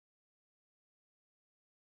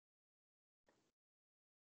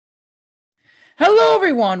Hello,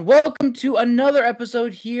 everyone. Welcome to another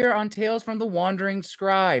episode here on Tales from the Wandering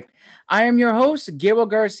Scribe. I am your host, Gabriel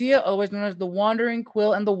Garcia, otherwise known as the Wandering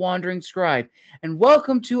Quill and the Wandering Scribe. And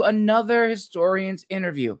welcome to another historian's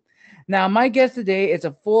interview. Now, my guest today is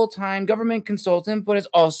a full-time government consultant, but is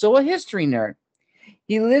also a history nerd.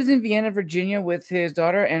 He lives in Vienna, Virginia with his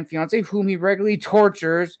daughter and fiancée, whom he regularly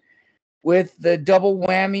tortures with the double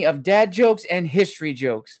whammy of dad jokes and history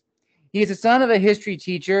jokes. He is the son of a history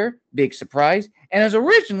teacher, big surprise, and is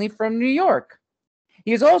originally from New York.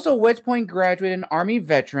 He is also a West Point graduate and Army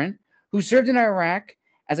veteran who served in Iraq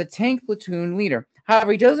as a tank platoon leader.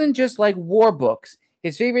 However, he doesn't just like war books.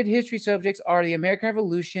 His favorite history subjects are the American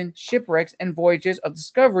Revolution, shipwrecks, and voyages of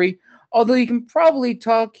discovery, although you can probably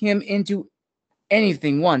talk him into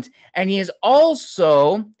anything once. And he is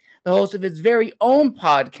also the host of his very own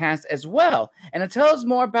podcast as well. And to tell us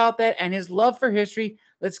more about that and his love for history,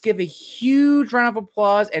 let's give a huge round of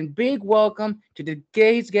applause and big welcome to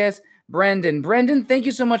today's guest, Brendon. Brendon, thank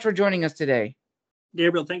you so much for joining us today.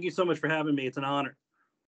 Gabriel, thank you so much for having me. It's an honor.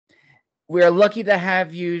 We are lucky to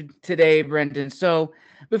have you today, Brendon. So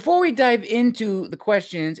before we dive into the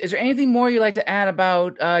questions, is there anything more you'd like to add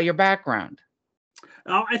about your background?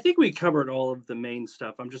 I think we covered all of the main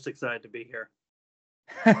stuff. I'm just excited to be here.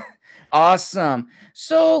 Awesome.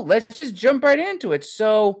 So let's just jump right into it.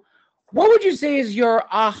 So what would you say is your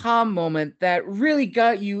aha moment that really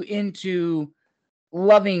got you into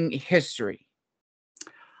loving history?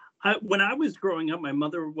 When I was growing up, my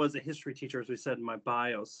mother was a history teacher, as we said in my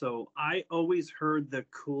bio. So I always heard the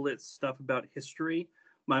coolest stuff about history.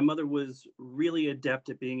 My mother was really adept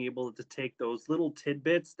at being able to take those little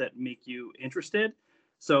tidbits that make you interested.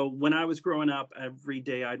 So when I was growing up, every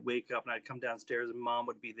day I'd wake up and I'd come downstairs and mom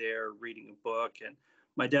would be there reading a book. And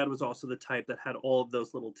my dad was also the type that had all of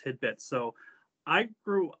those little tidbits. So I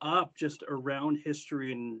grew up just around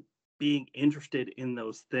history and being interested in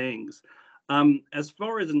those things. As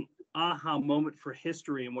far as an aha moment for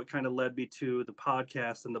history and what kind of led me to the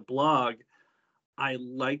podcast and the blog, I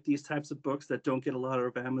like these types of books that don't get a lot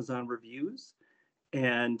of Amazon reviews.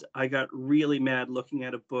 And I got really mad looking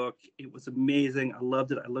at a book. It was amazing. I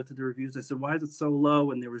loved it. I looked at the reviews. I said, why is it so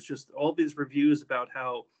low? And there was just all these reviews about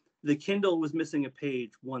how the Kindle was missing a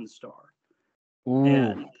page, 1 star. Ooh.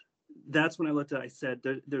 And that's when I looked at it. I said,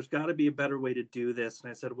 there's got to be a better way to do this. And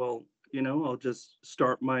I said, well, I'll just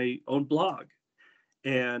start my own blog.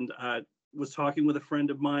 And I was talking with a friend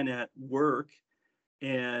of mine at work,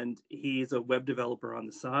 and he's a web developer on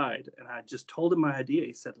the side. And I just told him my idea.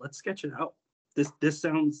 He said, let's sketch it out. This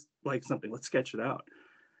sounds like something. Let's sketch it out.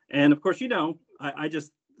 And of course, I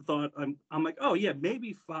just thought, I'm like, oh yeah,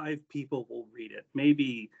 maybe 5 people will read it.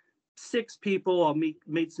 Maybe 6 people. I'll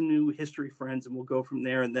meet some new history friends, and we'll go from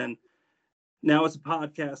there. And then now it's a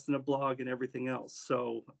podcast and a blog and everything else.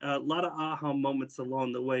 So a lot of aha moments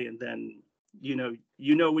along the way. And then,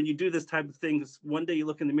 when you do this type of things, one day you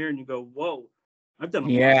look in the mirror and you go, whoa, I've done a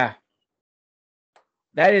lot. Yeah,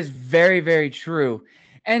 that is very, very true.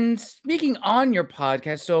 And speaking on your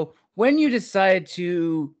podcast, so when you decided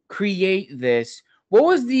to create this, what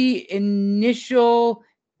was the initial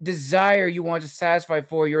desire you wanted to satisfy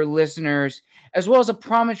for your listeners, as well as a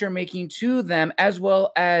promise you're making to them, as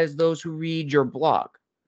well as those who read your blog?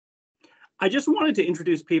 I just wanted to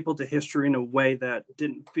introduce people to history in a way that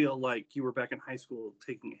didn't feel like you were back in high school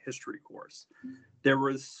taking a history course. There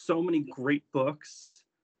were so many great books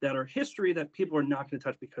that are history that people are not going to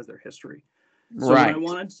touch because they're history. So Right. What I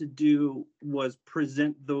wanted to do was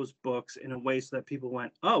present those books in a way so that people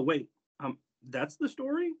went, oh, wait, that's the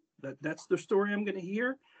story? That's the story I'm going to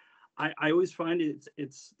hear? I always find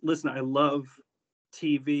it's listen, I love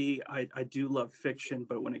TV. I do love fiction,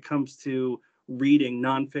 but when it comes to reading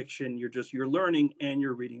nonfiction, you're learning and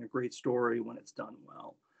you're reading a great story when it's done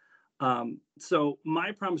well. So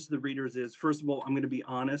my promise to the readers is, first of all, I'm going to be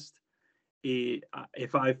honest.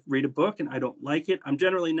 If I read a book and I don't like it, I'm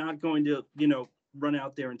generally not going to, run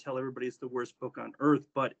out there and tell everybody it's the worst book on earth.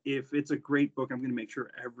 But if it's a great book, I'm going to make sure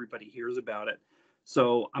everybody hears about it.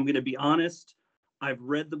 So I'm going to be honest. I've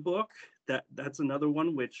read the book. That's another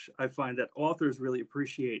one which I find that authors really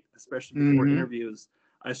appreciate, especially before interviews.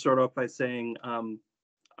 I start off by saying,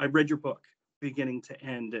 I read your book beginning to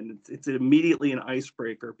end, and it's immediately an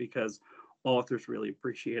icebreaker because authors really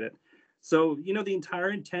appreciate it. So, the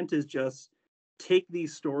entire intent is just take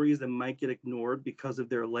these stories that might get ignored because of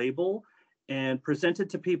their label and present it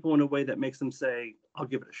to people in a way that makes them say, I'll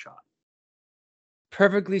give it a shot.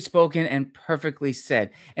 Perfectly spoken and perfectly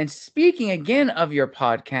said. And speaking again of your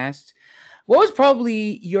podcast, what was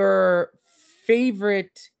probably your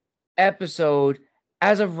favorite episode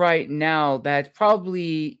as of right now that's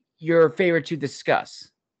probably your favorite to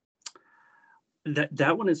discuss?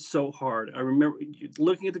 That one is so hard. I remember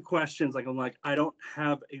looking at the questions, like I'm like, I don't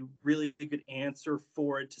have a really good answer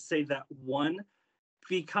for it to say that one,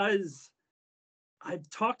 because I've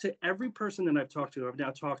talked to every person that I've talked to. I've now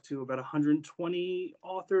talked to about 120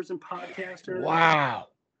 authors and podcasters. Wow.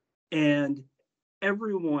 And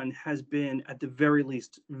everyone has been, at the very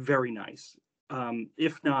least, very nice.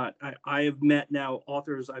 If not, I have met now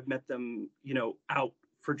authors, I've met them, out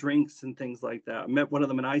for drinks and things like that. I met one of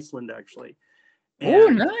them in Iceland, actually. Oh,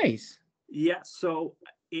 And nice. yeah, so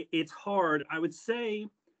it's hard. I would say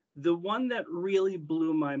the one that really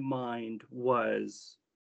blew my mind was,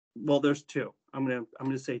 well, there's two. I'm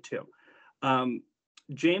gonna say two. Um,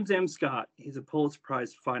 James M. Scott, he's a Pulitzer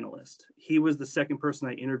Prize finalist. He was the second person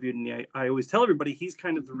I interviewed, and I always tell everybody he's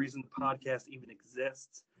kind of the reason the podcast even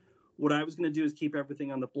exists. What I was going to do is keep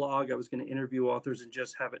everything on the blog. I was going to interview authors and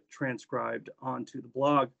just have it transcribed onto the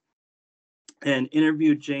blog. And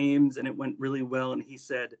interviewed James, and it went really well. And he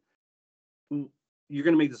said, "You're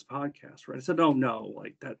going to make this podcast, right?" I said, "Oh no,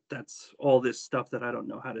 like that's all this stuff that I don't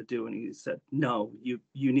know how to do." And he said, "No, you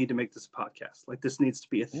need to make this podcast. Like, this needs to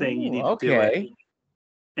be a thing. You Ooh, need to do it." okay.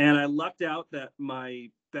 And I lucked out that my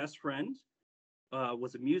best friend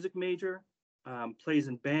was a music major, plays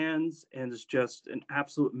in bands, and is just an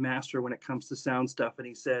absolute master when it comes to sound stuff. And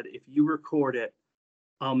he said, "If you record it,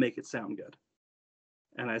 I'll make it sound good."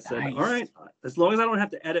 And I said, "All Nice. right, as long as I don't have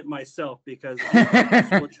to edit myself, because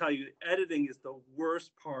I will tell you, editing is the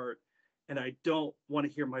worst part, and I don't want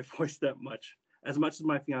to hear my voice that much as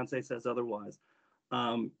my fiance says otherwise."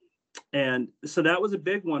 And so that was a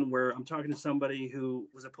big one, where I'm talking to somebody who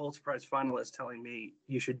was a Pulitzer Prize finalist telling me,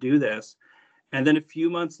 "You should do this." And then a few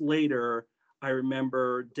months later, I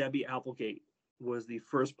remember Debbie Applegate was the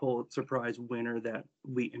first Pulitzer Prize winner that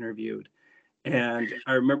we interviewed. And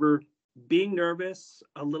I remember being nervous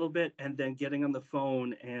a little bit, and then getting on the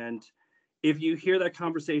phone. And if you hear that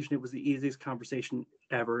conversation, it was the easiest conversation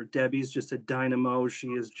ever. Debbie's just a dynamo. She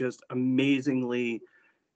is just amazingly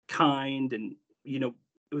kind, and it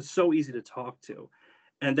was so easy to talk to.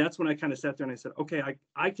 And that's when I kind of sat there and I said, okay,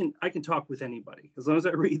 I can talk with anybody. As long as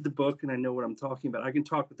I read the book and I know what I'm talking about, I can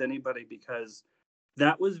talk with anybody, because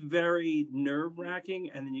that was very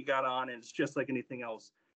nerve-wracking. And then you got on, and it's just like anything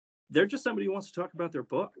else. They're just somebody who wants to talk about their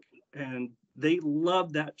book, and they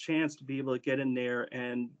love that chance to be able to get in there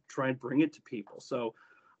and try and bring it to people. So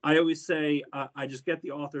I always say, I just get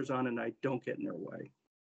the authors on, and I don't get in their way.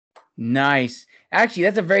 Nice. Actually,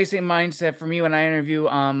 that's a very same mindset for me when I interview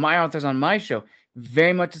my authors on my show.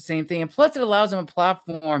 Very much the same thing. And plus, it allows them a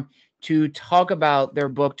platform to talk about their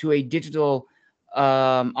book to a digital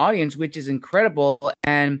audience, which is incredible,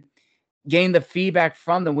 and gain the feedback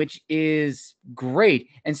from them, which is great.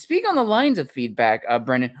 And speak on the lines of feedback,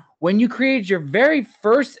 Brendan, when you created your very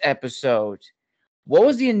first episode, what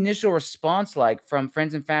was the initial response like from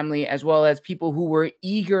friends and family, as well as people who were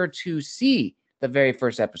eager to see the very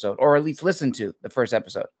first episode, or at least listen to the first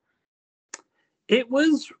episode? It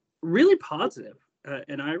was really positive,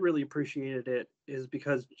 and I really appreciated it, is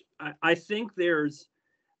because I think there's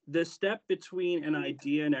the step between an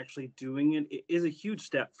idea and actually doing it is a huge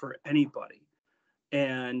step for anybody.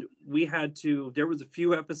 And there was a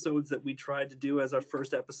few episodes that we tried to do as our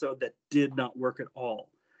first episode that did not work at all.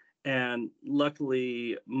 And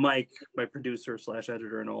luckily, Mike, my producer /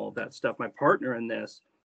 editor and all of that stuff, my partner in this,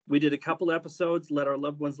 we did a couple episodes, let our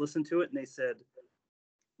loved ones listen to it, and they said,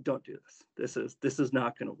 "Don't do this. This is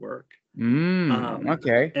not going to work."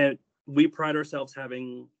 Okay. And we pride ourselves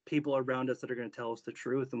having people around us that are going to tell us the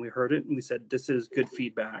truth. And we heard it, and we said, "This is good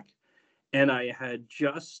feedback." And I had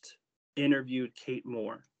just interviewed Kate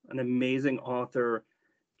Moore, an amazing author,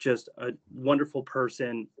 just a wonderful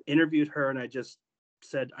person. Interviewed her, and I just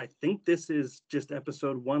said, "I think this is just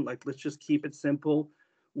episode one. Like, let's just keep it simple."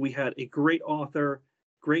 We had a great author,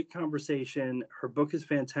 great conversation. Her book is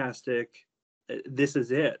fantastic. This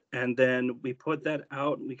is it. And then we put that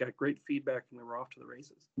out, and we got great feedback, and we were off to the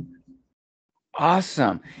races.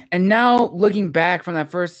 Awesome. And now, looking back from that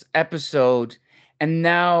first episode, and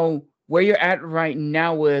now where you're at right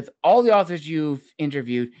now with all the authors you've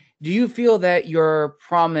interviewed, do you feel that your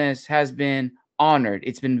promise has been honored?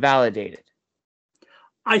 It's been validated?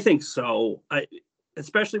 I think so.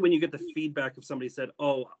 Especially when you get the feedback of somebody said,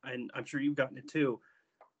 "Oh," and I'm sure you've gotten it too,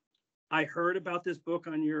 "I heard about this book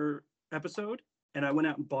on your episode, and I went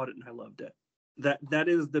out and bought it, and I loved it." That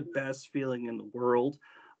is the best feeling in the world,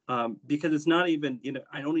 because it's not even,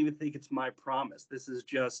 I don't even think it's my promise. This is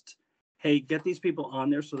just, hey, get these people on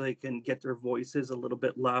there so they can get their voices a little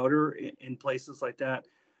bit louder in places like that.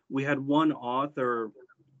 We had one author,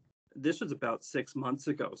 this was about 6 months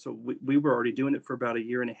ago, so we were already doing it for about a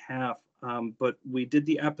year and a half, but we did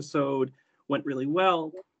the episode went really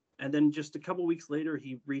well. And then just a couple weeks later,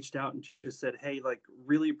 he reached out and just said, hey, like,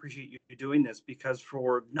 really appreciate you doing this, because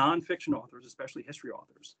for nonfiction authors, especially history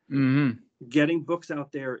authors, getting books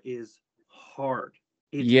out there is hard.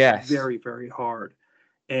 It's very, very hard.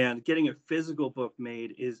 And getting a physical book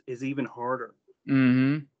made is even harder.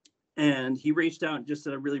 And he reached out and just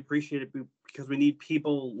said, I really appreciate it, because we need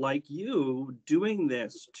people like you doing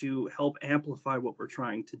this to help amplify what we're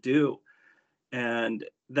trying to do. And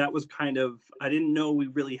that was kind of, I didn't know we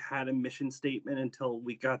really had a mission statement until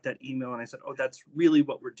we got that email. And I said, oh, that's really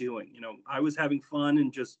what we're doing. You know, I was having fun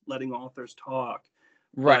and just letting authors talk.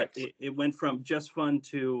 Right. But it went from just fun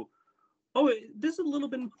to, oh, this is a little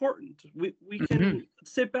bit important. We can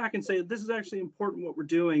sit back and say, this is actually important what we're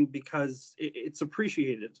doing, because it's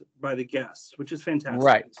appreciated by the guests, which is fantastic.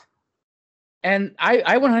 Right. And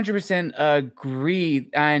I 100% agree.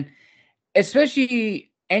 And especially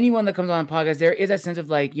anyone that comes on a podcast, there is a sense of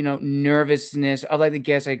like, you know, nervousness of like the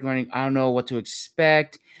guests, like learning, I don't know what to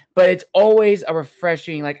expect, but it's always a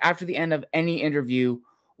refreshing, like after the end of any interview,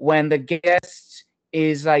 when the guest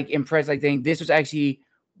is like impressed, like saying this was actually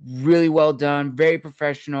really well done, very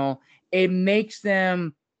professional. It makes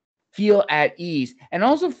them feel at ease. And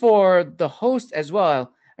also for the host as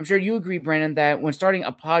well. I'm sure you agree, Brandon, that when starting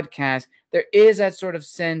a podcast, there is that sort of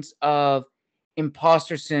sense of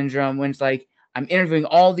imposter syndrome when it's like, I'm interviewing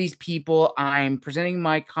all these people, I'm presenting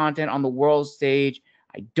my content on the world stage.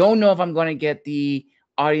 I don't know if I'm going to get the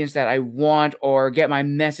audience that I want or get my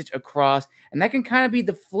message across. And that can kind of be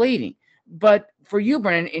deflating. But for you,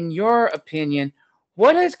 Brandon, in your opinion,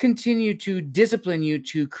 what has continued to discipline you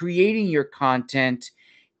to creating your content,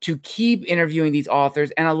 to keep interviewing these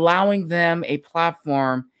authors and allowing them a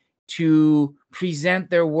platform to present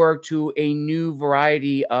their work to a new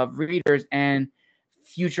variety of readers and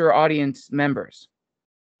future audience members?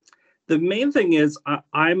 The main thing is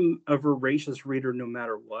I'm a voracious reader no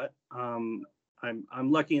matter what. I'm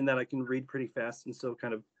lucky in that I can read pretty fast and still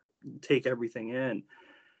kind of take everything in.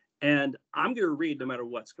 And I'm going to read no matter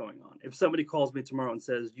what's going on. If somebody calls me tomorrow and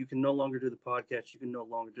says, you can no longer do the podcast, you can no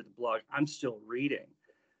longer do the blog, I'm still reading.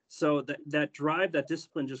 So that drive, that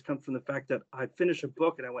discipline just comes from the fact that I finished a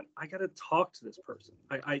book and I went, I got to talk to this person.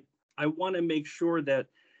 I want to make sure that,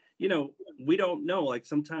 you know, we don't know, like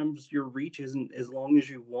sometimes your reach isn't as long as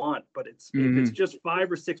you want, but if it's just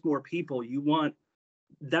 5 or 6 more people, you want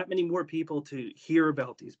that many more people to hear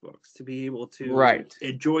about these books, to be able to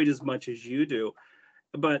enjoy it as much as you do.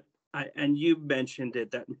 But and you mentioned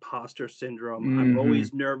it, that imposter syndrome. I'm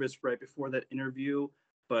always nervous right before that interview,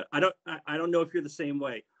 but I don't know if you're the same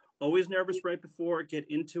way. Always nervous right before, get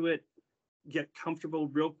into it, get comfortable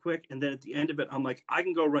real quick, and then at the end of it, I'm like, I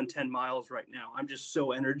can go run 10 miles right now. I'm just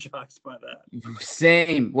so energized by that.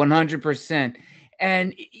 Same, 100%.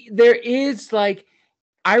 And there is like,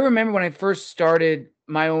 I remember when I first started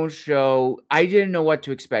my own show, I didn't know what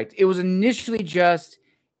to expect. It was initially just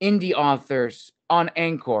indie authors on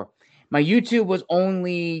Anchor. My YouTube was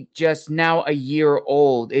only just now a year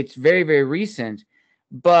old. It's very, very recent.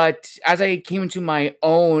 But as I came into my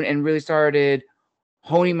own and really started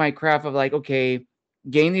honing my craft of like, okay,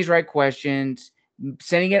 getting these right questions,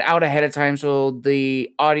 sending it out ahead of time so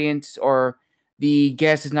the audience or the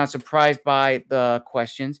guest is not surprised by the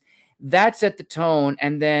questions, that set the tone.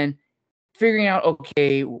 And then figuring out,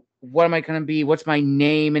 okay, what am I going to be? What's my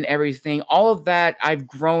name and everything? All of that, I've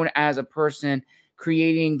grown as a person,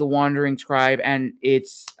 creating the Wandering Scribe and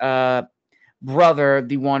its brother,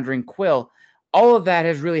 the Wandering Quill. All of that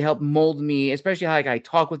has really helped mold me, especially how like I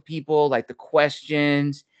talk with people, like the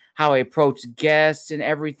questions, how I approach guests and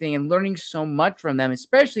everything, and learning so much from them,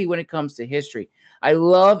 especially when it comes to history. I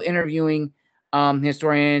love interviewing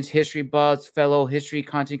historians, history buffs, fellow history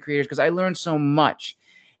content creators, because I learned so much.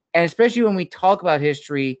 And especially when we talk about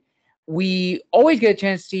history, we always get a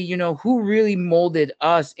chance to see, you know, who really molded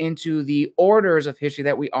us into the orders of history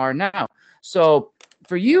that we are now. So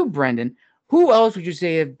for you, Brendon, who else would you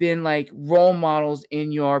say have been like role models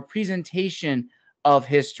in your presentation of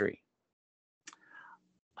history?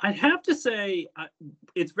 I have to say,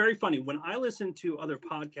 it's very funny. When I listen to other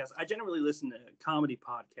podcasts, I generally listen to comedy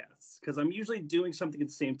podcasts because I'm usually doing something at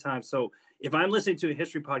the same time. So if I'm listening to a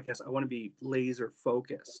history podcast, I want to be laser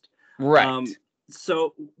focused. Right.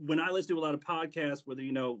 So when I listen to a lot of podcasts, whether,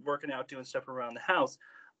 you know, working out, doing stuff around the house,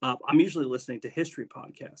 I'm usually listening to history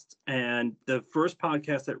podcasts. And the first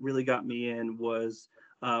podcast that really got me in was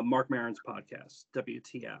Mark Maron's podcast,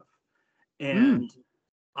 WTF. And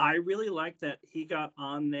I really like that he got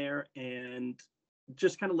on there and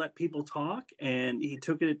just kind of let people talk, and he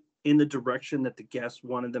took it in the direction that the guests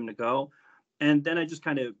wanted them to go. And then I just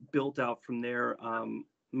kind of built out from there.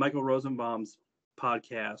 Michael Rosenbaum's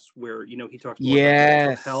podcast where, you know, he talks more about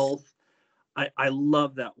mental Yes. health. I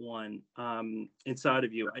love that one, Inside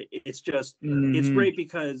of You. It's just, it's Mhm. great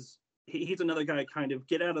because he's another guy, kind of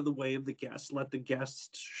get out of the way of the guests, let the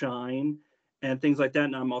guests shine and things like that.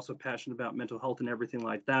 And I'm also passionate about mental health and everything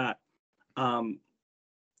like that.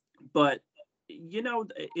 But, you know,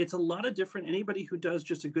 it's a lot of different, anybody who does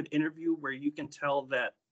just a good interview where you can tell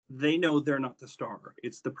that they know they're not the star.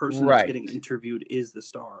 It's the person that's Right. getting interviewed is the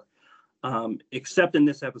star. Except in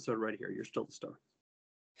this episode right here, you're still the star.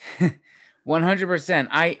 100%.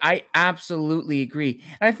 I absolutely agree.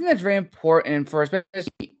 And I think that's very important for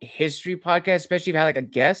especially history podcasts, especially if you have like a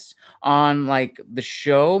guest on like the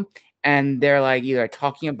show and they're like either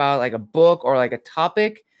talking about like a book or like a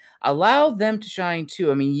topic. Allow them to shine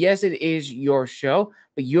too. I mean, yes, it is your show,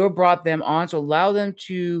 but you brought them on, so allow them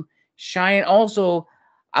to shine. Also,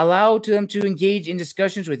 allow to them to engage in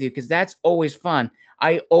discussions with you because that's always fun.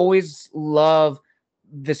 I always love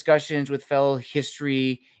discussions with fellow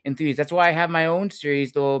history enthusiasts. That's why I have my own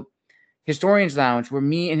series, the Historians Lounge, where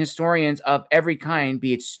me and historians of every kind,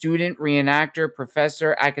 be it student, reenactor,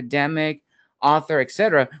 professor, academic, author,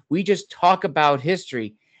 etc., we just talk about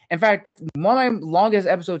history. In fact, one of my longest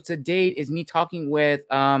episodes to date is me talking with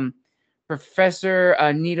Professor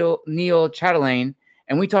Neil Chatelain,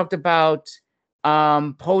 and we talked about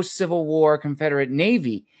post-Civil War Confederate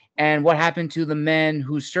Navy and what happened to the men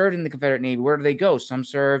who served in the Confederate Navy. Where do they go? Some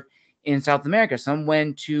served in South America. Some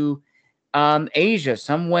went to Asia.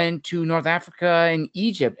 Some went to North Africa and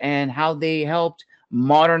Egypt, and how they helped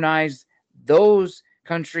modernize those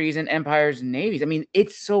countries and empires and navies. I mean,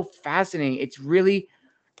 it's so fascinating. It's really,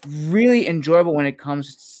 really enjoyable when it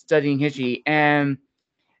comes to studying history. And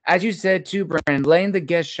as you said too, Brendan, letting the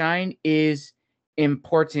guest shine is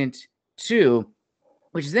important too,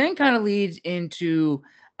 which then kind of leads into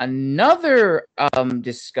another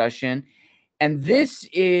discussion. And this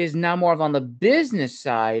is now more of on the business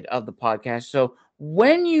side of the podcast. So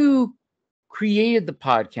when you created the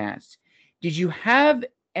podcast, did you have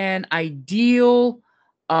an ideal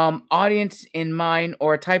audience in mind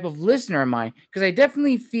or a type of listener in mind? Because I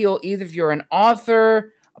definitely feel either if you're an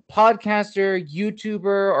author, a podcaster, YouTuber,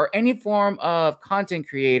 or any form of content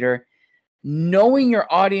creator, knowing your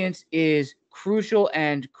audience is crucial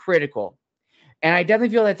and critical. And I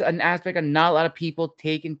definitely feel that's an aspect of not a lot of people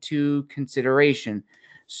take into consideration.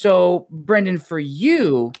 So, Brendan, for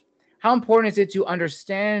you, how important is it to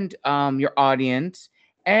understand your audience?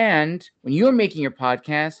 And when you were making your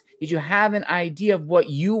podcast, did you have an idea of what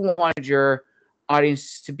you wanted your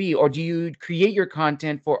audience to be? Or do you create your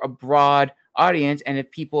content for a broad audience? And if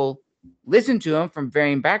people listen to them from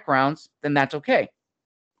varying backgrounds, then that's okay.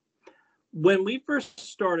 When we first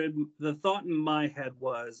started, the thought in my head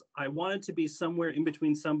was I wanted to be somewhere in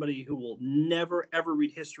between somebody who will never, ever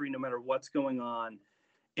read history, no matter what's going on,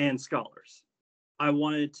 and scholars. I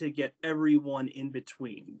wanted to get everyone in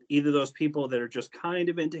between, either those people that are just kind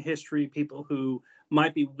of into history, people who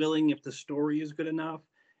might be willing if the story is good enough.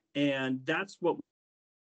 And that's what we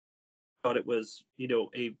thought it was, you know,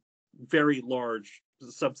 a very large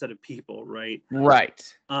subset of people, right? Right.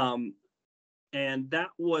 And that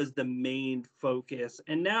was the main focus.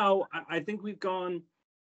 And now I think we've gone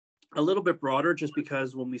a little bit broader, just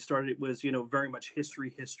because when we started it was, you know, very much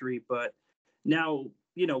history, but now,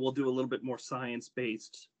 you know, we'll do a little bit more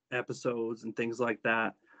science-based episodes and things like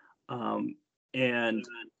that. And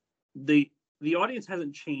the audience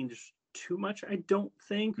hasn't changed too much, I don't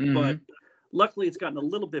think, but luckily it's gotten a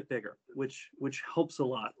little bit bigger, which helps a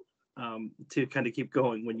lot to kind of keep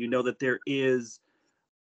going when you know that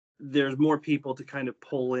there's more people to kind of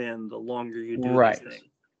pull in the longer you do this thing.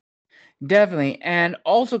 Definitely. And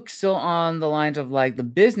also still on the lines of like the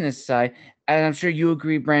business side, and I'm sure you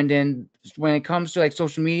agree, Brendan, when it comes to like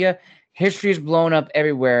social media, history is blown up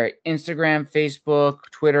everywhere. Instagram, Facebook,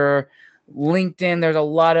 Twitter, LinkedIn, there's a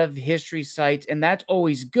lot of history sites, and that's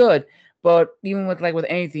always good. But even with like with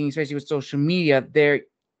anything, especially with social media, there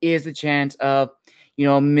is the chance of, you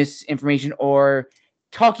know, misinformation or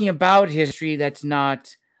talking about history that's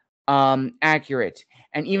not accurate.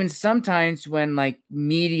 And even sometimes when like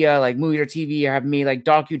media, like movies or TV, have made like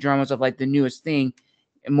docudramas of like the newest thing,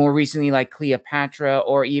 and more recently like Cleopatra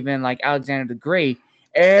or even like Alexander the Great,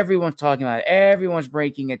 everyone's talking about it, everyone's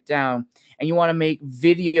breaking it down, and you want to make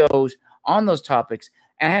videos on those topics.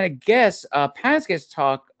 And I had a guest, past guest,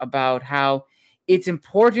 talk about how it's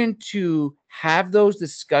important to have those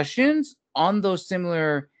discussions on those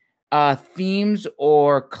similar themes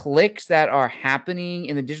or clicks that are happening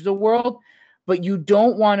in the digital world, but you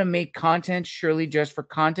don't want to make content surely just for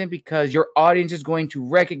content, because your audience is going to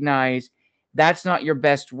recognize that's not your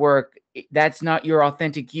best work. That's not your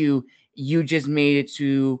authentic you. you just made it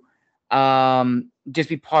to just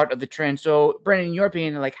be part of the trend. So, Brendan, in your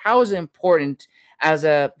opinion, like, how is it important as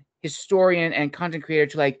a historian and content creator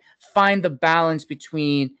to like find the balance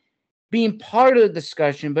between being part of the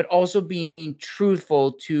discussion, but also being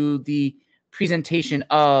truthful to the presentation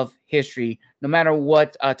of history, no matter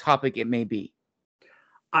what topic it may be?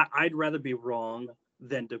 I'd rather be wrong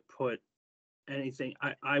than to put anything.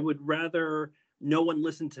 I would rather no one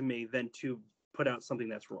listen to me than to put out something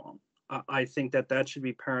that's wrong. I think that should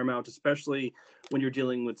be paramount, especially when you're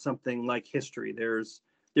dealing with something like history. There's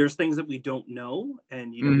things that we don't know,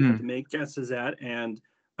 and we have to make guesses at. And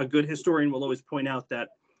a good historian will always point out that,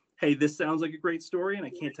 hey, this sounds like a great story, and I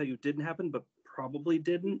can't tell you it didn't happen, but probably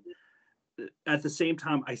didn't. At the same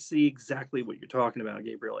time, I see exactly what you're talking about,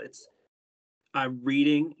 Gabriel. I'm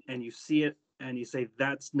reading, and you see it, and you say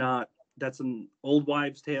that's an old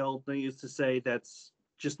wives' tale. They used to say that's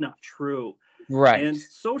just not true. Right. And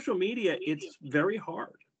social media, it's very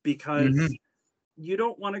hard because you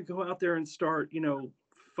don't want to go out there and start,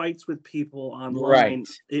 fights with people online. Right.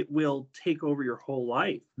 It will take over your whole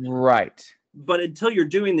life. Right. But until you're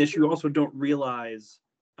doing this, you also don't realize.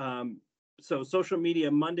 So social media,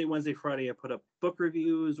 Monday, Wednesday, Friday, I put up book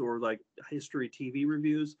reviews or like history TV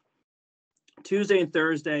reviews. Tuesday and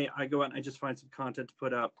Thursday, I go out and I just find some content to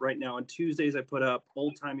put up. Right now on Tuesdays, I put up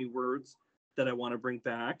old-timey words that I want to bring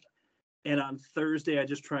back. And on Thursday, I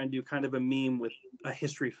just try and do kind of a meme with a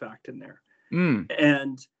history fact in there.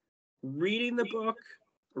 And reading the book,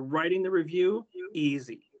 writing the review,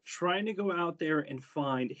 easy. Trying to go out there and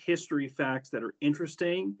find history facts that are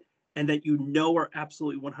interesting and that are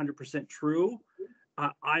absolutely 100% true.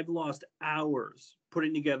 I've lost hours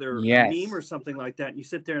putting together a meme or something like that. And you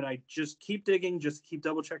sit there and I just keep digging, just keep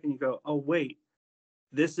double checking. You go, oh, wait,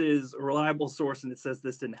 this is a reliable source and it says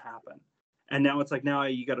this didn't happen. And now it's like, now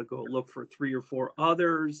you got to go look for 3 or 4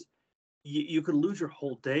 others. You could lose your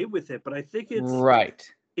whole day with it. But I think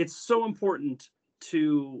it's so important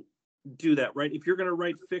to do that, right? If you're going to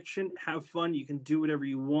write fiction, have fun. You can do whatever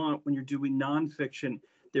you want. When you're doing nonfiction,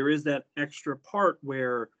 there is that extra part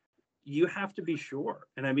where you have to be sure.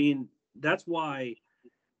 And I mean, that's why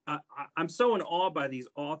I'm so in awe by these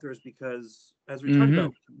authors, because as we talked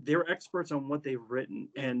about, they're experts on what they've written,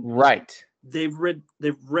 and they've read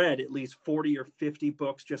at least 40 or 50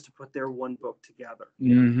 books just to put their one book together.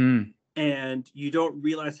 And you don't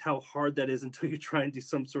realize how hard that is until you try and do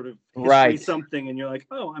some sort of history something, and you're like,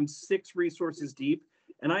 oh, I'm 6 resources deep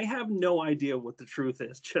and I have no idea what the truth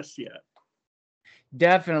is just yet.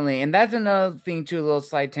 Definitely. And that's another thing too, a little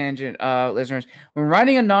slight tangent, listeners. When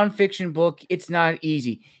writing a nonfiction book, it's not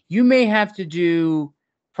easy. You may have to do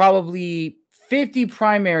probably 50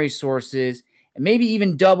 primary sources and maybe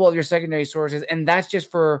even double of your secondary sources. And that's just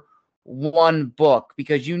for one book,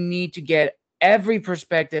 because you need to get every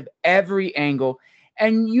perspective, every angle,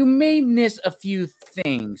 and you may miss a few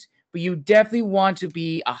things, but you definitely want to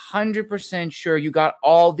be 100% sure you got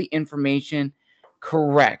all the information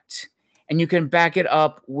correct. And you can back it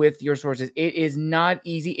up with your sources. It is not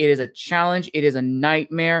easy. It is a challenge. It is a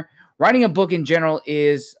nightmare. Writing a book in general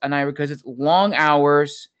is a nightmare because it's long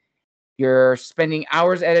hours. You're spending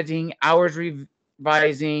hours editing, hours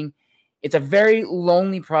revising. It's a very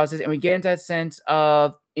lonely process, and we get into that sense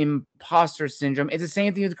of imposter syndrome. It's the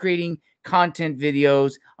same thing with creating content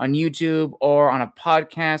videos on YouTube or on a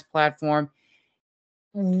podcast platform.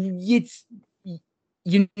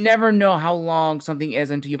 You never know how long something is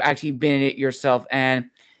until you've actually been in it yourself. And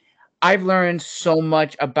I've learned so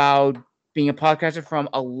much about being a podcaster from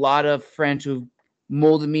a lot of friends who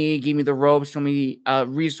molded me, gave me the ropes, showed me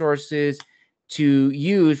resources to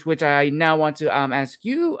use, which I now want to ask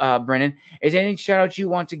you, Brendan, is there any shout out you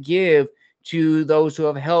want to give to those who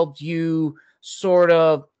have helped you sort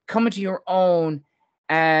of come into your own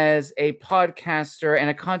as a podcaster and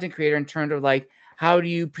a content creator, in terms of like, how do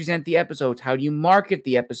you present the episodes? How do you market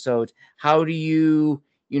the episodes? How do you,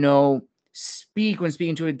 speak when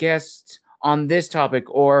speaking to a guest on this topic,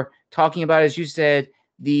 or talking about, as you said,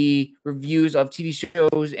 the reviews of TV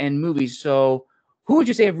shows and movies? So who would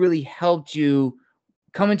you say have really helped you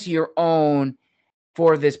come into your own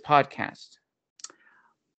for this podcast?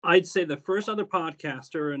 I'd say the first other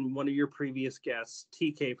podcaster, and one of your previous guests,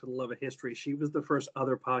 TK for the Love of History, she was the first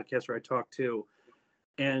other podcaster I talked to.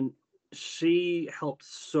 And she helped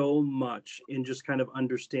so much in just kind of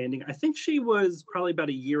understanding. I think she was probably about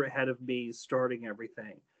a year ahead of me starting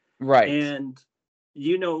everything. Right. And,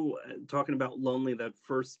 talking about lonely, that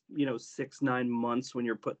first, 6-9 months when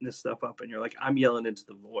you're putting this stuff up and you're like, I'm yelling into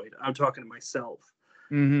the void. I'm talking to myself.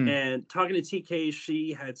 And talking to TK,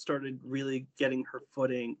 she had started really getting her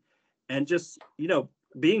footing and just,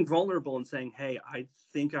 being vulnerable and saying, hey, I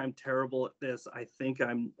think I'm terrible at this. I think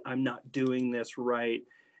I'm not doing this right.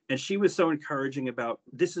 And she was so encouraging about,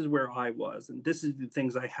 this is where I was, and this is the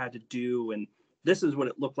things I had to do, and this is what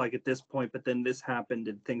it looked like at this point. But then this happened,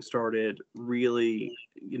 and things started really,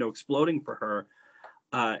 exploding for her.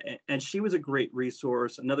 And she was a great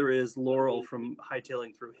resource. Another is Laurel from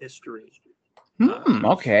Hightailing Through History.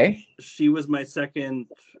 Okay. She was my second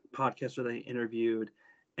podcaster that I interviewed,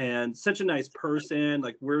 and such a nice person.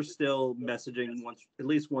 Like, we're still messaging at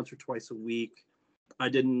least once or twice a week. I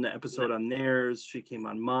did an episode on theirs. She came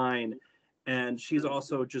on mine. And she's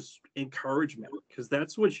also just encouragement, because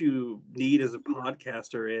that's what you need as a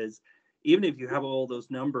podcaster is, even if you have all those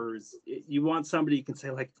numbers, you want somebody you can say,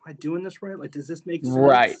 like, am I doing this right? Like, does this make sense?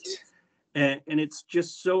 Right. And it's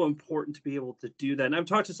just so important to be able to do that. And I've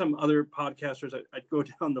talked to some other podcasters. I'd go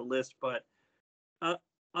down the list, but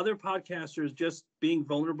other podcasters just being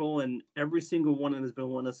vulnerable, and every single one of them has been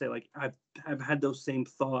willing to say, like, I've had those same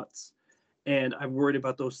thoughts, and I've worried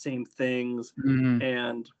about those same things.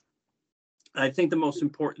 And I think the most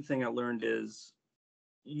important thing I learned is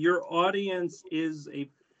your audience is a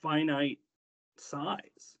finite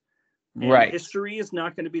size. And right. history is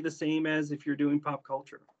not going to be the same as if you're doing pop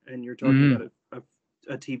culture and you're talking about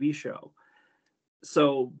a TV show.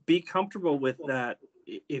 So be comfortable with that.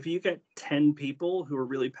 If you get 10 people who are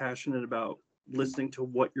really passionate about listening to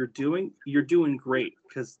what you're doing great.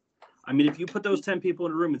 Because, I mean, if you put those 10 people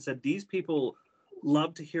in a room and said, these people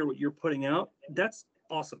love to hear what you're putting out, that's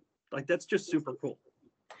awesome. Like, that's just super cool.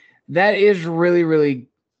 That is really, really,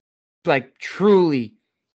 like, truly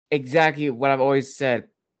exactly what I've always said.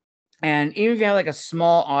 And even if you have like a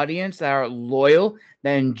small audience that are loyal,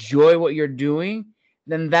 that enjoy what you're doing,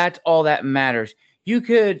 then that's all that matters. You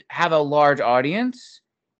could have a large audience,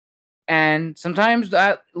 and sometimes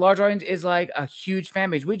that large audience is like a huge fan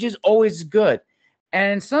base, which is always good.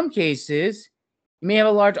 And in some cases, you may have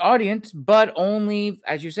a large audience, but only,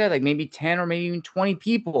 as you said, like maybe 10 or maybe even 20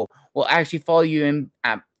 people will actually follow you and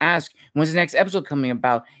ask, when's the next episode coming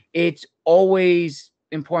about? It's always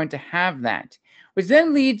important to have that. Which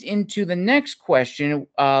then leads into the next question,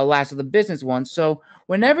 last of the business one. So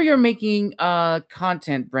whenever you're making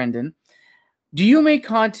content, Brendon, do you make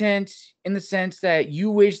content in the sense that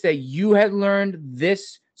you wish that you had learned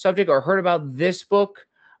this subject or heard about this book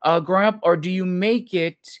growing up? Or do you make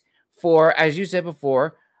it for, as you said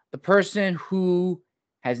before, the person who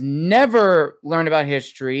has never learned about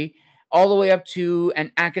history, all the way up to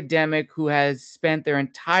an academic who has spent their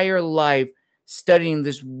entire life studying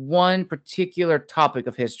this one particular topic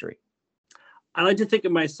of history? I like to think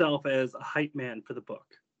of myself as a hype man for the book.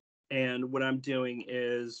 And what I'm doing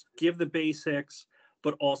is give the basics,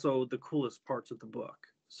 but also the coolest parts of the book.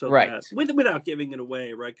 So that, without giving it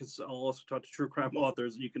away, right? Because I'll also talk to true crime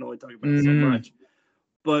authors. You can only talk about it so much.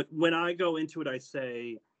 But when I go into it, I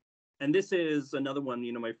say, and this is another one,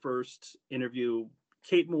 my first interview,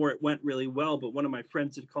 Kate Moore, it went really well. But one of my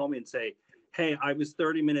friends did call me and say, hey, I was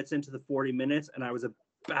 30 minutes into the 40 minutes, and I was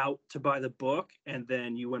about to buy the book, and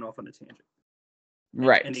then you went off on a tangent.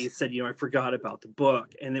 Right. And he said, I forgot about the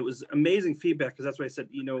book. And it was amazing feedback, because that's what I said,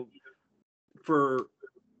 for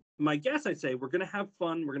my guests, I say, we're going to have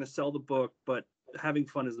fun. We're going to sell the book, but having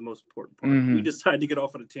fun is the most important part. We decided to get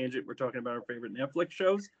off on a tangent. We're talking about our favorite Netflix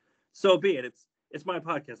shows. So be it. It's my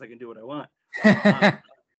podcast. I can do what I want.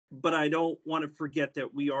 But I don't want to forget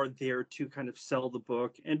that we are there to kind of sell the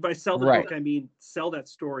book. And by sell the book, I mean sell that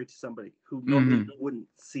story to somebody who normally wouldn't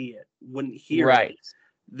see it, wouldn't hear it.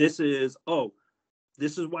 This is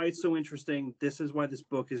why it's so interesting. This is why this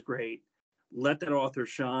book is great. Let that author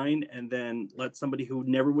shine, and then let somebody who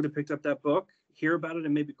never would have picked up that book hear about it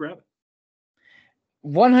and maybe grab it.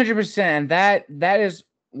 100%. That is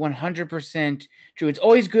 100% true. It's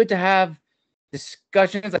always good to have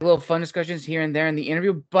discussions, like little fun discussions here and there in the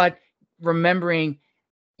interview, but remembering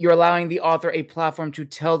you're allowing the author a platform to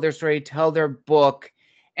tell their story, tell their book,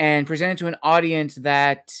 and present it to an audience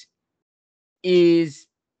that is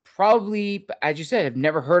probably, as you said, have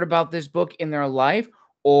never heard about this book in their life,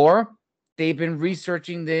 or they've been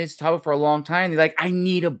researching this topic for a long time. They're like, I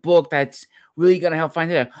need a book that's really going to help find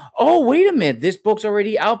it. Oh, wait a minute. This book's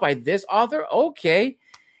already out by this author? Okay.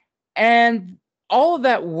 And all of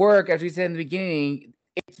that work, as we said in the beginning,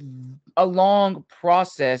 it's a long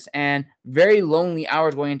process and very lonely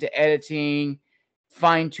hours going into editing,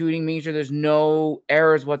 fine-tuning, making sure there's no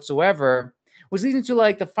errors whatsoever, which leads into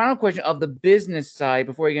like the final question of the business side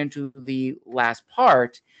before we get into the last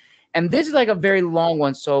part. And this is like a very long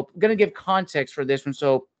one, so I'm going to give context for this one.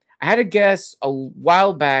 So I had a guest a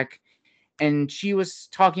while back, and she was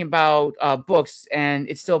talking about books, and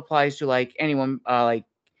it still applies to like anyone, like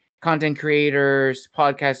content creators,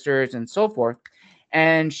 podcasters, and so forth.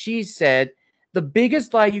 And she said, the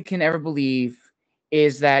biggest lie you can ever believe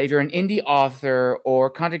is that if you're an indie author or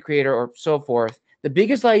content creator or so forth, the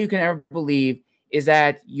biggest lie you can ever believe is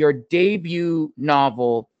that your debut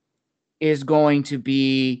novel is going to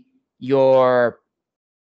be your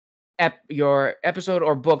your episode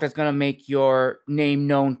or book that's going to make your name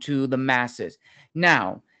known to the masses.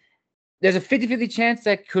 Now, there's a 50-50 chance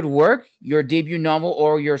that could work. Your debut novel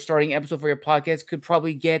or your starting episode for your podcast could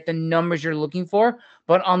probably get the numbers you're looking for.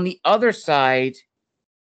 But on the other side,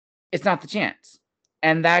 it's not the chance.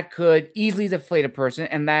 And that could easily deflate a person.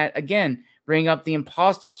 And that, again, bring up the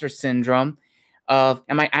imposter syndrome of,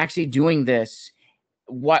 am I actually doing this?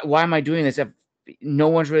 Why am I doing this if no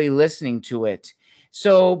one's really listening to it?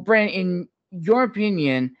 So, Brent, in your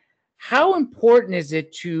opinion, how important is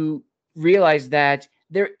it to realize that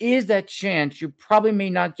there is that chance you probably may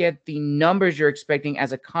not get the numbers you're expecting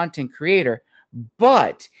as a content creator,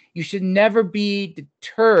 but you should never be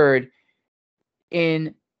deterred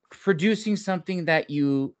in producing something that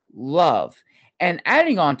you love? And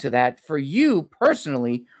adding on to that, for you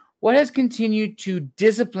personally, what has continued to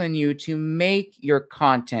discipline you to make your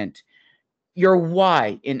content, your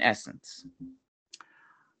why in essence?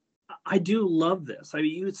 I do love this. I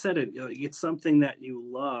mean, you said it, it's something that you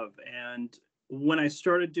love. And when I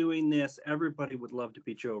started doing this, everybody would love to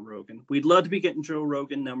be Joe Rogan. We'd love to be getting Joe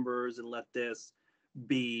Rogan numbers and let this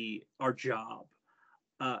be our job.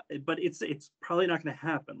 But it's probably not going to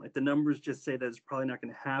happen. Like, the numbers just say that it's probably not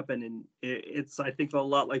going to happen. And it's, I think, a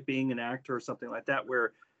lot like being an actor or something like that,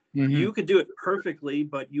 where you could do it perfectly,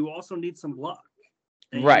 but you also need some luck.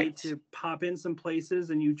 And you need to pop in some places,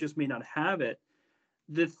 and you just may not have it.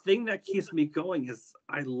 The thing that keeps me going is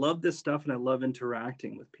I love this stuff, and I love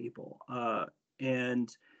interacting with people. And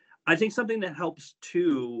I think something that helps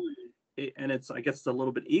too, and it's, I guess it's a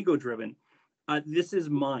little bit ego driven. This is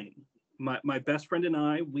mine. My best friend and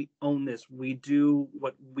I, we own this. We do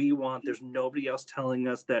what we want. There's nobody else telling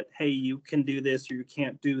us that, hey, you can do this or you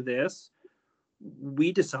can't do this.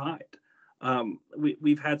 We decide.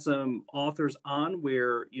 We've had some authors on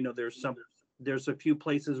where, there's a few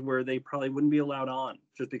places where they probably wouldn't be allowed on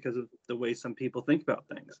just because of the way some people think about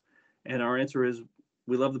things. And our answer is,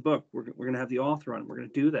 we love the book. We're going to have the author on. We're going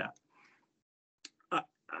to do that.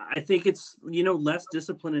 I think it's, less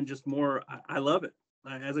discipline and just more. I love it.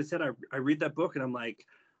 As I said, I read that book and I'm like,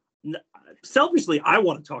 selfishly, I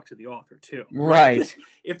want to talk to the author too. Right.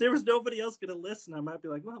 If there was nobody else going to listen, I might be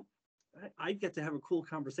like, well, I get to have a cool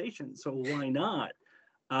conversation, so why not?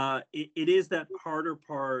 It is that harder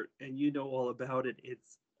part, and you know all about it.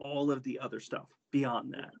 It's all of the other stuff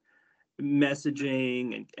beyond that.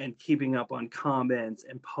 Messaging and keeping up on comments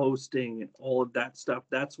and posting and all of that stuff.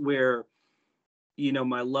 That's where,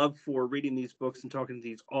 my love for reading these books and talking to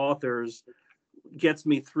these authors gets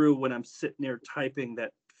me through when I'm sitting there typing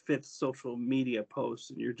that fifth social media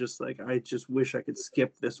post, and you're just like, I just wish I could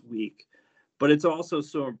skip this week. But it's also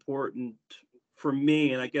so important for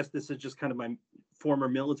me, and I guess this is just kind of my former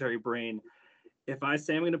military brain. If I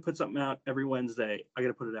say I'm going to put something out every Wednesday, I got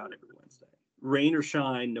to put it out every Wednesday. Rain or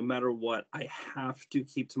shine, no matter what, I have to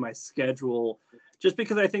keep to my schedule, just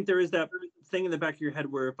because I think there is that thing in the back of your head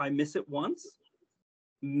where if I miss it once,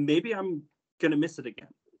 maybe I'm going to miss it again.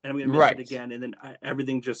 And I'm going to miss it again, and then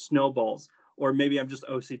everything just snowballs. Or maybe I'm just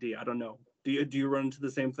OCD. I don't know. Do you run into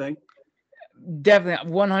the same thing?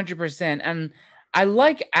 Definitely, 100%. And I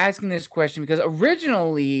like asking this question because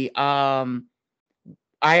originally,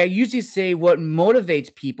 I usually say what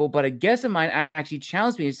motivates people, but a guest of mine actually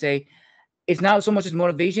challenged me to say it's not so much as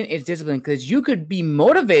motivation, it's discipline. Because you could be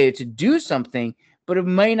motivated to do something, but it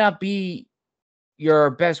may not be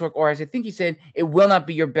your best work, or as I think he said, it will not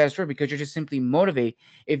be your best work because you're just simply motivated.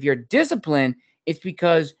 If you're disciplined, it's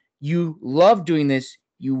because you love doing this,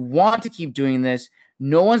 you want to keep doing this.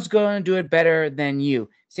 No one's going to do it better than you.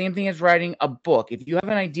 Same thing as writing a book. If you have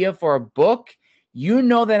an idea for a book, you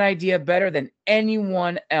know that idea better than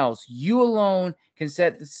anyone else. You alone can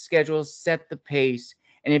set the schedule, set the pace,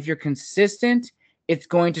 and if you're consistent, it's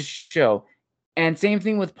going to show. And same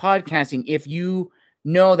thing with podcasting. If you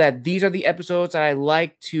know that these are the episodes that I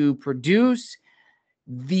like to produce,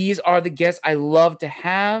 these are the guests I love to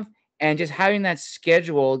have, and just having that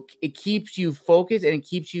schedule, it keeps you focused and it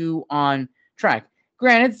keeps you on track.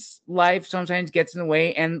 Granted, life sometimes gets in the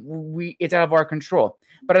way and it's out of our control.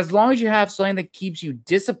 But as long as you have something that keeps you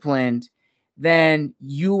disciplined, then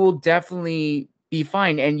you will definitely be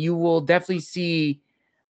fine, and you will definitely see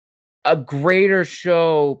a greater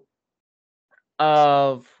show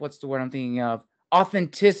of, what's the word I'm thinking of,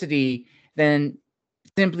 authenticity than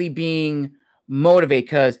simply being motivated.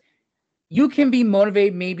 Because you can be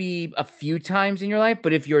motivated maybe a few times in your life,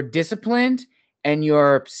 but if you're disciplined and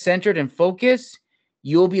you're centered and focused,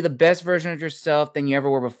 you'll be the best version of yourself than you ever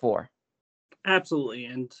were before. Absolutely.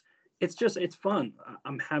 And it's fun.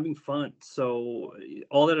 I'm having fun. So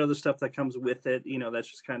all that other stuff that comes with it, that's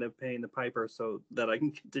just kind of paying the piper so that I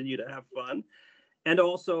can continue to have fun. And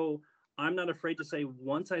also, I'm not afraid to say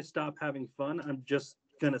once I stop having fun, I'm just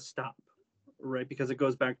going to stop, right? Because it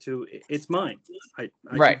goes back to it's mine. I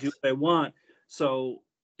Right. can do what I want. So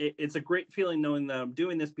it's a great feeling knowing that I'm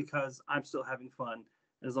doing this because I'm still having fun.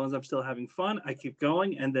 As long as I'm still having fun, I keep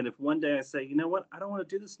going. And then if one day I say, you know what, I don't want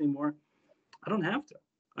to do this anymore, I don't have to.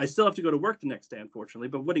 I still have to go to work the next day, unfortunately,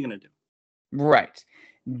 but what are you going to do? Right.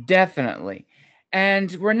 Definitely.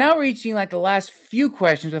 And we're now reaching like the last few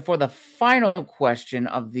questions before the final question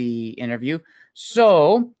of the interview.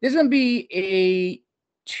 So this is going to be a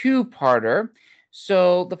two-parter.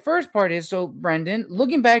 So the first part is, so Brendon,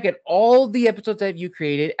 looking back at all the episodes that you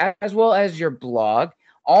created, as well as your blog,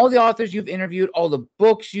 all the authors you've interviewed, all the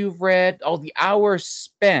books you've read, all the hours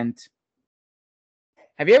spent,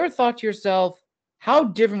 have you ever thought to yourself, how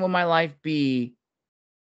different will my life be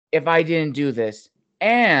if I didn't do this?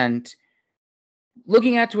 And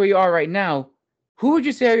looking at to where you are right now, who would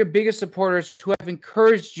you say are your biggest supporters who have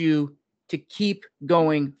encouraged you to keep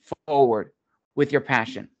going forward with your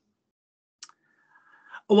passion?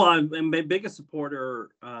 Well, my biggest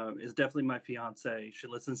supporter is definitely my fiance. She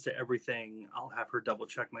listens to everything. I'll have her double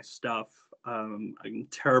check my stuff. I'm a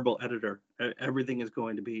terrible editor. Everything is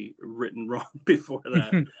going to be written wrong before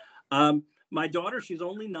that. My daughter, she's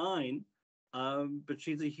only 9, but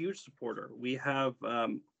she's a huge supporter. We have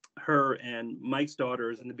her and Mike's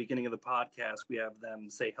daughters in the beginning of the podcast. We have them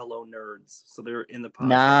say hello, nerds. So they're in the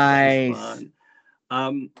podcast.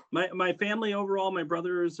 Nice. My family overall, my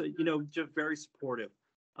brothers, just very supportive.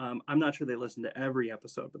 I'm not sure they listen to every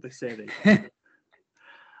episode, but they say they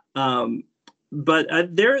do. But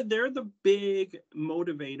they're the big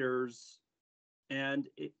motivators, and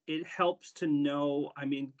it helps to know. I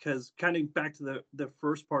mean, because kind of back to the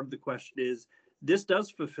first part of the question is, this does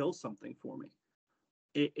fulfill something for me.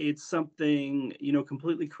 It's something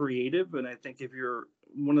completely creative, and I think if you're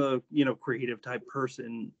one of the creative type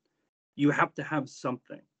person, you have to have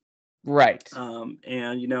something. Right. And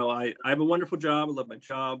I have a wonderful job. I love my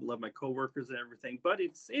job, love my coworkers and everything, but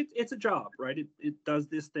it's a job, right? It does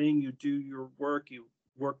this thing. You do your work, you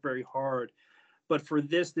work very hard. But for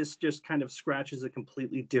this just kind of scratches a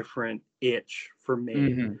completely different itch for me,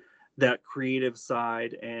 Mm-hmm. that creative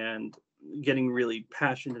side and getting really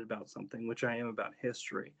passionate about something, which I am about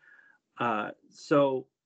history. So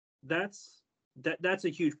that's a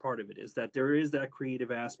huge part of it, is that there is that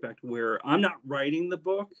creative aspect where I'm not writing the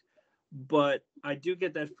book, but I do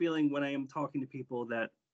get that feeling when I am talking to people that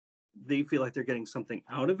they feel like they're getting something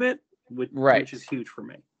out of it, which is huge for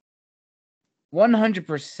me.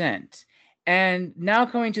 100%. And now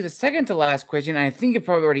coming to the second to last question, I think you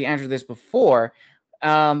probably already answered this before,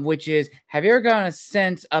 which is, have you ever gotten a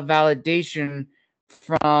sense of validation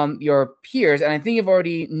from your peers? And I think you've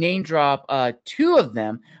already name dropped 2 of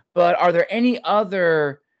them, but are there any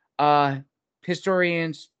other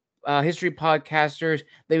historians, history podcasters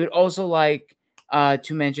they would also like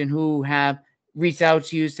to mention who have reached out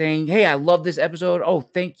to you saying, hey, I love this episode. Oh,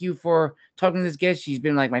 thank you for talking to this guest. She's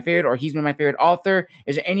been like my favorite, or he's been my favorite author.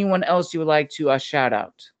 Is there anyone else you would like to shout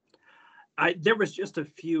out? There was just a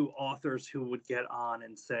few authors who would get on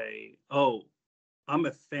and say, oh, I'm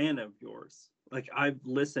a fan of yours. Like, I've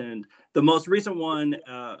listened. The most recent one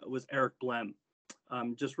was Eric Blem.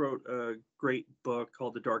 Just wrote a great book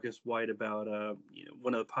called The Darkest White about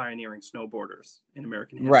one of the pioneering snowboarders in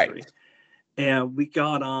American history. Right. And we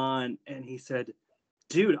got on, and he said,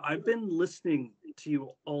 dude, I've been listening to you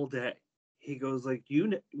all day. He goes, like,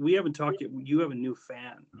 we haven't talked yet. You have a new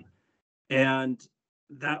fan. And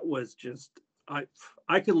that was just,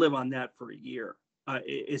 I could live on that for a year.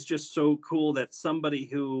 It's just so cool that somebody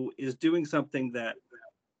who is doing something that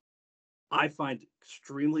I find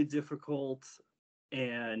extremely difficult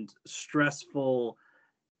and stressful,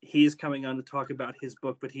 he's coming on to talk about his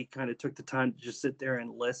book, but he kind of took the time to just sit there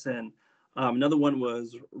and listen. Another one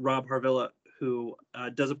was Rob Harvilla, who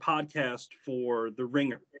does a podcast for The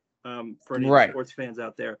Ringer, for any of the sports fans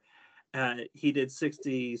out there. He did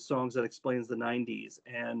 60 songs that explains the 90s,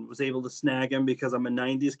 and was able to snag him because I'm a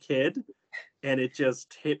 90s kid, and it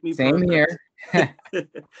just hit me. Same perfect. Here.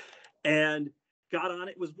 And got on.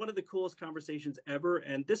 It was one of the coolest conversations ever.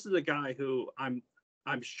 And this is a guy who I'm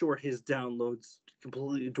sure his downloads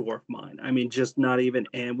completely dwarf mine. I mean, just not even.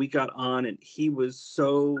 And we got on, and he was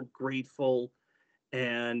so grateful,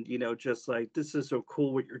 and just like, this is so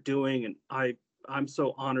cool what you're doing. And I'm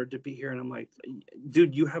so honored to be here. And I'm like,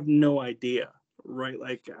 dude, you have no idea, right?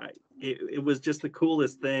 Like it was just the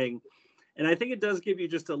coolest thing. And I think it does give you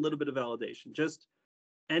just a little bit of validation. Just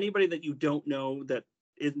anybody that you don't know that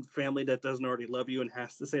isn't family that doesn't already love you and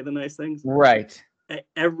has to say the nice things. Right.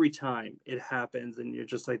 Every time it happens and you're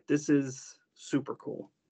just like, this is super cool.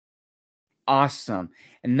 Awesome.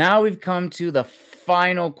 And now we've come to the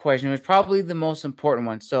final question. It was probably the most important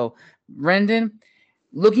one. So, Brendon,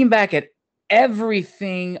 looking back at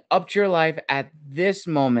everything up to your life at this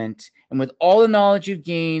moment, and with all the knowledge you've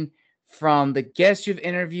gained from the guests you've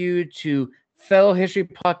interviewed to fellow history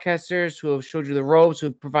podcasters who have showed you the ropes, who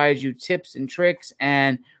have provided you tips and tricks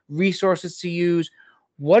and resources to use,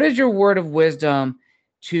 what is your word of wisdom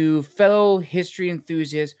to fellow history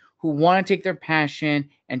enthusiasts who want to take their passion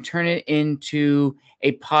and turn it into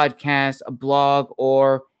a podcast, a blog,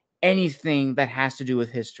 or anything that has to do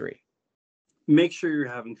with history? Make sure you're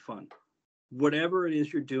having fun. Whatever it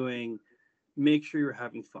is you're doing, make sure you're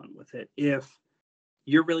having fun with it. If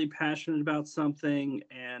you're really passionate about something,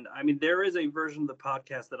 and I mean, there is a version of the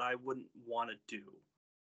podcast that I wouldn't want to do.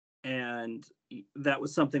 And that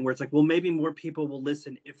was something where it's like, well, maybe more people will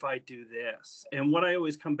listen if I do this. And what I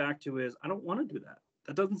always come back to is, I don't want to do that.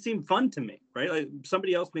 That doesn't seem fun to me, right? Like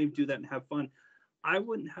somebody else may do that and have fun. I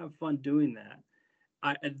wouldn't have fun doing that.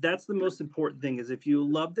 That's the most important thing, is if you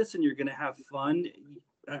love this and you're going to have fun,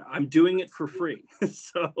 I'm doing it for free.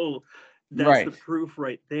 So that's right. The proof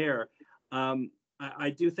right there.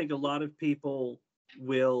 I do think a lot of people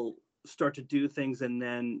will start to do things, and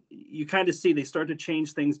then you kind of see they start to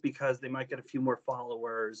change things because they might get a few more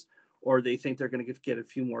followers, or they think they're going to get a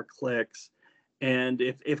few more clicks. And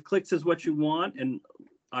if clicks is what you want, and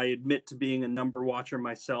I admit to being a number watcher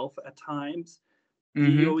myself at times,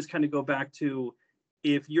 you always kind of go back to,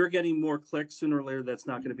 if you're getting more clicks, sooner or later, that's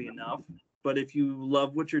not going to be enough. But if you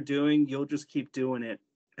love what you're doing, you'll just keep doing it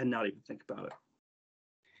and not even think about it.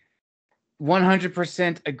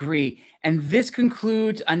 100% agree. And this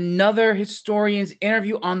concludes another historian's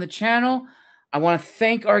interview on the channel. I want to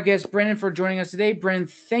thank our guest, Brendon, for joining us today. Brendon,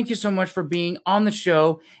 thank you so much for being on the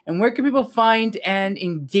show. And where can people find and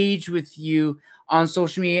engage with you on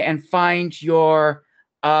social media and find your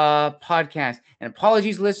podcast? And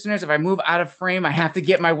apologies, listeners, if I move out of frame, I have to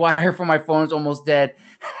get my wire for my phone. It's almost dead.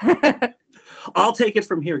 I'll take it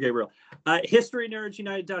from here, Gabriel.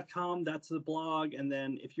 HistoryNerdsUnited.com, that's the blog. And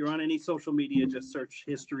then if you're on any social media, just search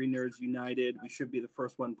History Nerds United. We should be the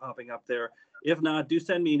first one popping up there. If not, do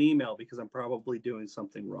send me an email, because I'm probably doing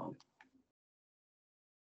something wrong.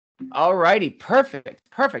 All righty. Perfect.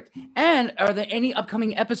 And are there any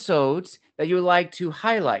upcoming episodes that you would like to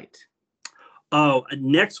highlight? Oh,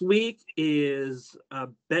 next week is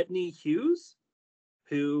Bettany Hughes,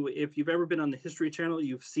 who, if you've ever been on the History Channel,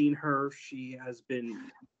 you've seen her. She has been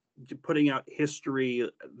putting out history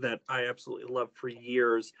that I absolutely love for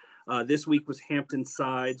years. This week was Hampton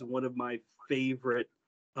Sides, one of my favorite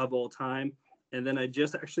of all time. And then I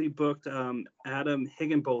just actually booked Adam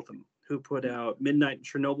Higginbotham, who put out Midnight in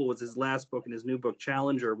Chernobyl, was his last book, and his new book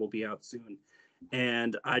Challenger will be out soon.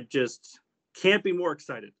 And I just can't be more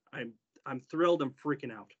excited. I'm thrilled. I'm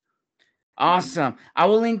freaking out. Awesome. I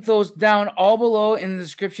will link those down all below in the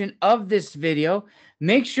description of this video.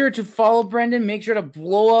 Make sure to follow Brendon. Make sure to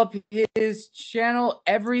blow up his channel,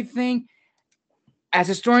 everything. As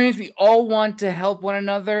historians, we all want to help one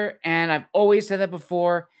another. And I've always said that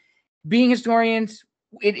before. Being historians,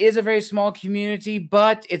 it is a very small community,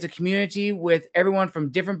 but it's a community with everyone from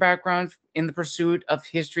different backgrounds in the pursuit of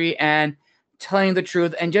history and telling the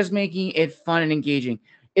truth and just making it fun and engaging.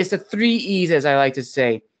 It's the 3 E's, as I like to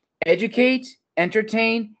say: educate,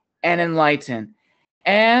 entertain, and enlighten.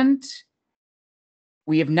 And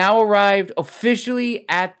we have now arrived officially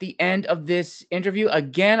at the end of this interview.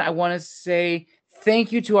 Again, I want to say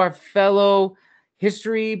thank you to our fellow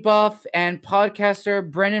history buff and podcaster,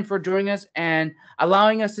 Brendon, for joining us and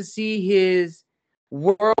allowing us to see his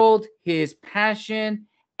world, his passion,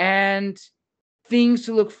 and things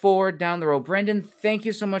to look forward down the road. Brendon, thank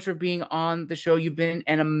you so much for being on the show. You've been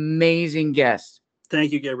an amazing guest.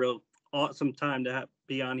 Thank you, Gabriel. Awesome time to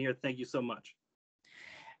be on here. Thank you so much.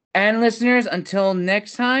 And listeners, until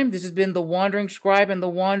next time, this has been The Wandering Scribe and The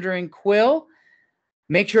Wandering Quill.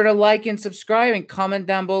 Make sure to like and subscribe and comment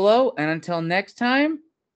down below. And until next time,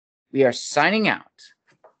 we are signing out.